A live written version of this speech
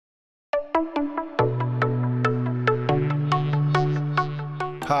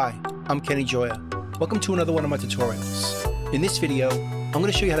Hi, I'm Kenny Joya. Welcome to another one of my tutorials. In this video, I'm going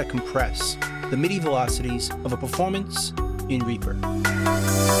to show you how to compress the MIDI velocities of a performance in Reaper.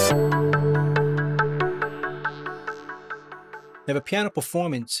 I have a piano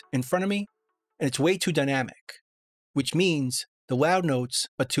performance in front of me, and it's way too dynamic, which means the loud notes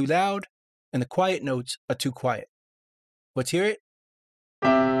are too loud and the quiet notes are too quiet. Let's hear it.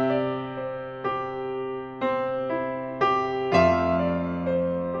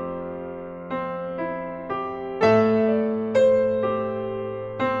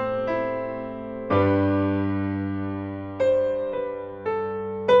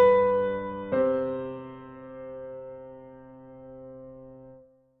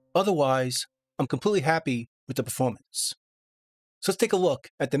 Otherwise, I'm completely happy with the performance. So let's take a look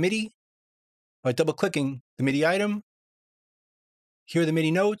at the MIDI by double-clicking the MIDI item. Here are the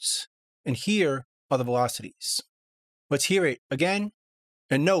MIDI notes, and here are the velocities. Let's hear it again,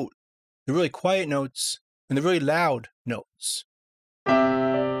 and note the really quiet notes and the really loud notes.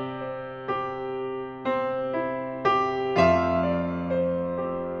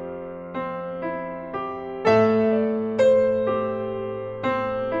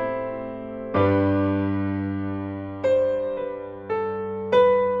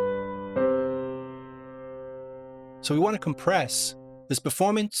 So we want to compress this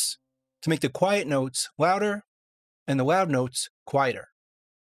performance to make the quiet notes louder and the loud notes quieter,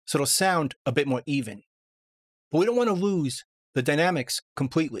 so it'll sound a bit more even. But we don't want to lose the dynamics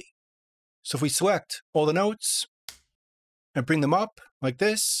completely. So if we select all the notes and bring them up like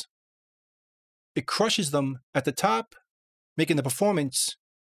this, it crushes them at the top, making the performance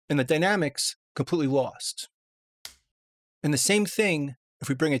and the dynamics completely lost. And the same thing if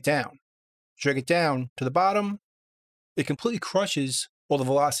we bring it down. Drag it down to the bottom, it completely crushes all the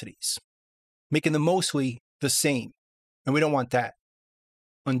velocities, making them mostly the same, and we don't want that.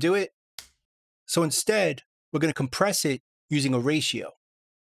 Undo it. So instead, we're going to compress it using a ratio.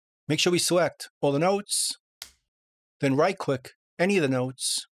 Make sure we select all the notes, then right-click any of the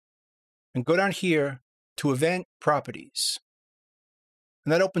notes, and go down here to Event Properties.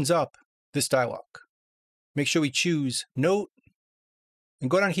 And that opens up this dialog. Make sure we choose Note, and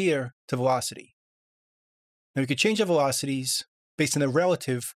go down here to Velocity. Now we could change the velocities based on the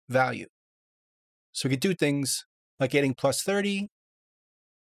relative value. So we could do things like adding plus 30,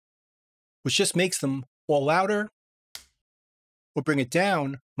 which just makes them all louder, or bring it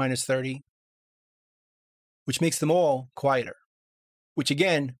down minus 30, which makes them all quieter, which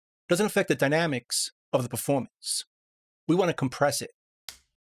again doesn't affect the dynamics of the performance. We want to compress it.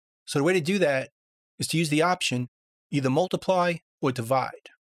 So the way to do that is to use the option either multiply or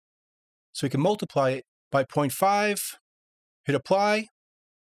divide. So we can multiply it by 0.5, hit apply,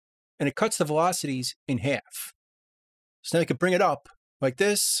 and it cuts the velocities in half. So now we can bring it up like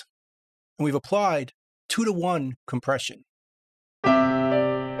this, and we've applied 2-to-1 compression. Now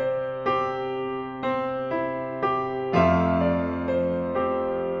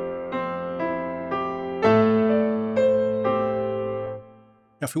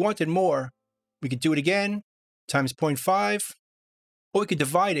if we wanted more, we could do it again, times 0.5, or we could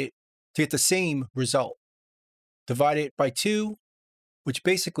divide it to get the same result. Divide it by 2, which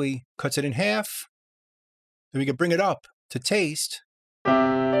basically cuts it in half. Then we can bring it up to taste.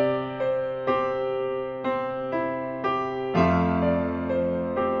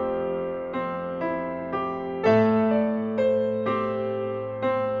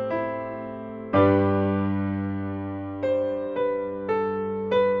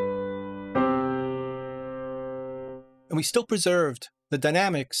 And we still preserved the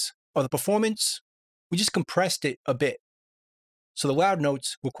dynamics of the performance. We just compressed it a bit. So the loud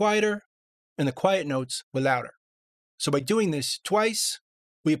notes were quieter and the quiet notes were louder. So by doing this twice,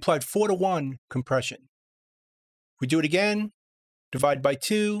 we applied 4-to-1 compression. If we do it again, divide by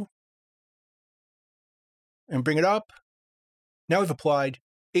 2, and bring it up, now we've applied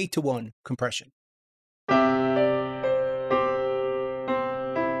 8-to-1 compression.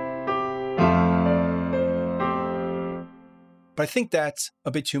 But I think that's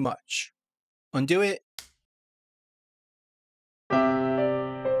a bit too much. Undo it.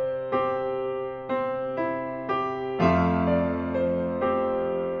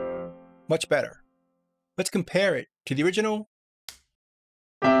 Much better. Let's compare it to the original.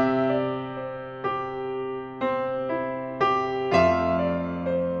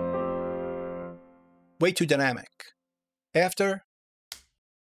 Way too dynamic. After.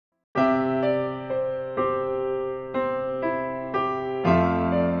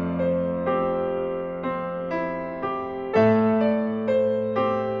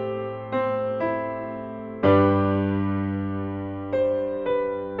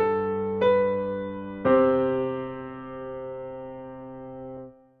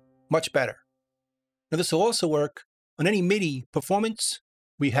 Much better. Now this will also work on any MIDI performance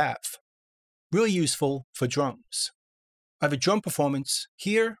we have. Really useful for drums. I have a drum performance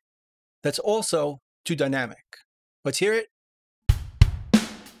here that's also too dynamic. Let's hear it.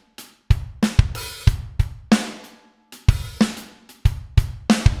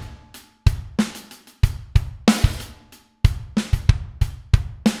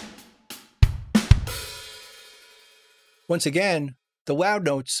 Once again, the loud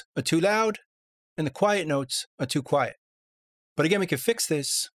notes are too loud and the quiet notes are too quiet. But again, we can fix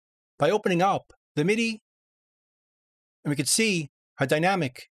this by opening up the MIDI, and we can see how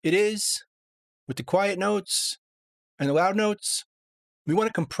dynamic it is with the quiet notes and the loud notes. We want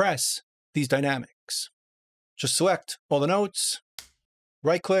to compress these dynamics. Just select all the notes,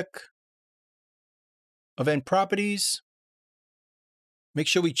 right-click, Event Properties, make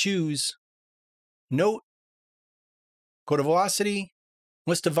sure we choose Note, go to Velocity,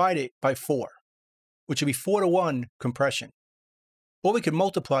 let's divide it by 4, which will be 4:1 compression. Or we could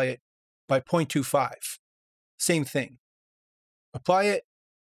multiply it by 0.25. Same thing. Apply it,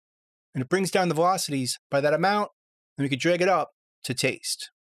 and it brings down the velocities by that amount, and we could drag it up to taste.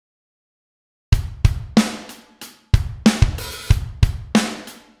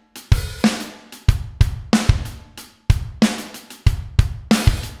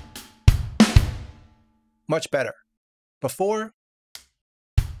 Much better. Before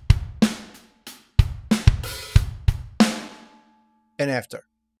and after.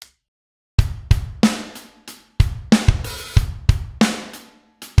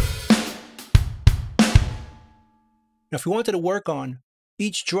 Now, if we wanted to work on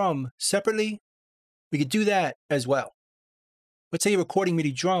each drum separately, we could do that as well. Let's say you're recording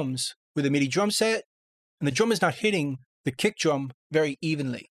MIDI drums with a MIDI drum set, and the drum is not hitting the kick drum very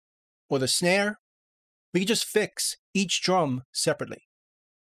evenly, or the snare. We could just fix each drum separately.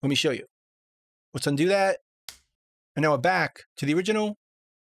 Let me show you. Let's undo that. And now we're back to the original.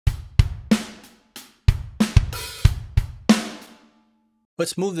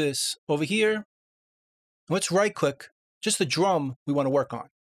 Let's move this over here. Let's right-click just the drum we want to work on.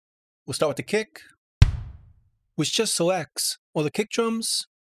 We'll start with the kick, which just selects all the kick drums.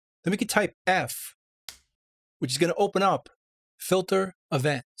 Then we can type F, which is going to open up Filter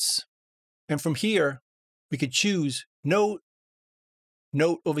Events. And from here, we could choose Note,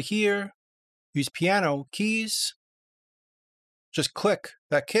 Note over here, use piano keys, just click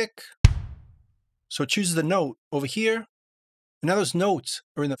that kick. So it chooses the note over here, and now those notes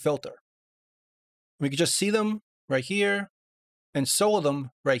are in the filter. We can just see them right here and solo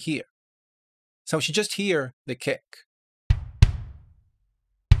them right here. So we should just hear the kick.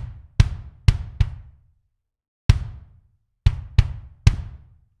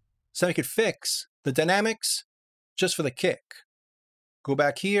 So we could fix the dynamics just for the kick. Go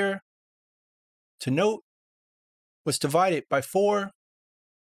back here to note. Let's divide it by 4.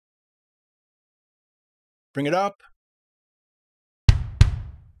 Bring it up.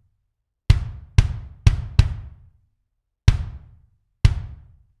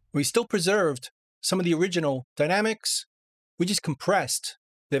 We still preserved some of the original dynamics. We just compressed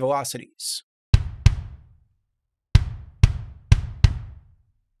the velocities.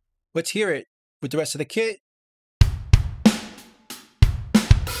 Let's hear it with the rest of the kit.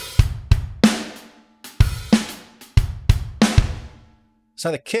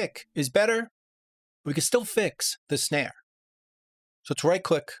 So the kick is better. We can still fix the snare. So let's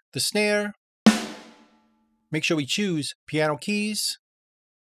right-click the snare. Make sure we choose piano keys.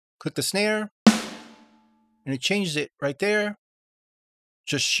 Click the snare, and it changes it right there.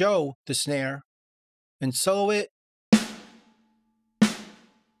 Just show the snare and solo it.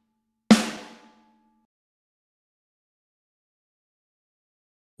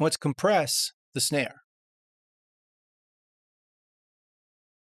 Let's compress the snare.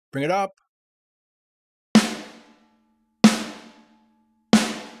 Bring it up.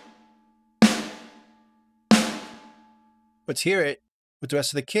 Let's hear it with the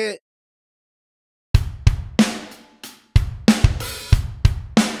rest of the kit.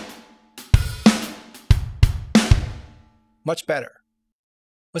 Much better.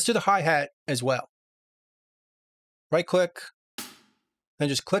 Let's do the hi-hat as well. Right-click, then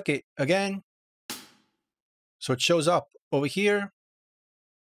just click it again. So it shows up over here.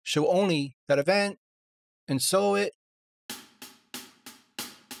 Show only that event and solo it.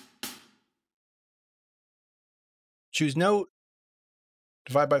 Choose note.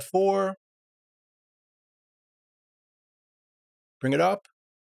 Divide by 4. Bring it up.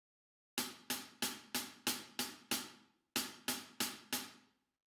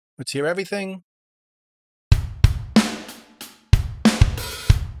 Let's hear everything.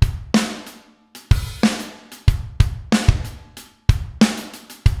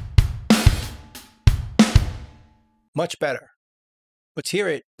 Much better. Let's hear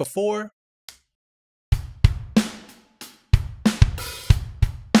it before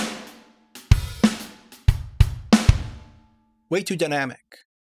way too dynamic.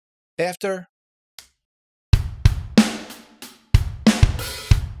 After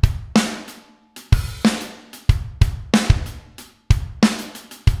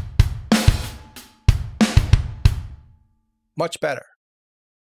much better.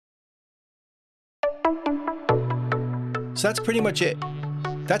 So that's pretty much it.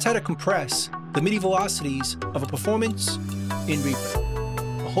 That's how to compress the MIDI velocities of a performance in Reaper.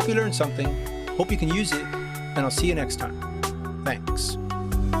 I hope you learned something, hope you can use it, and I'll see you next time. Thanks.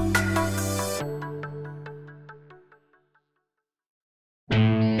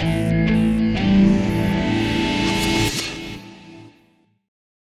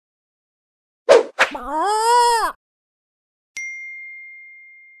 Bye.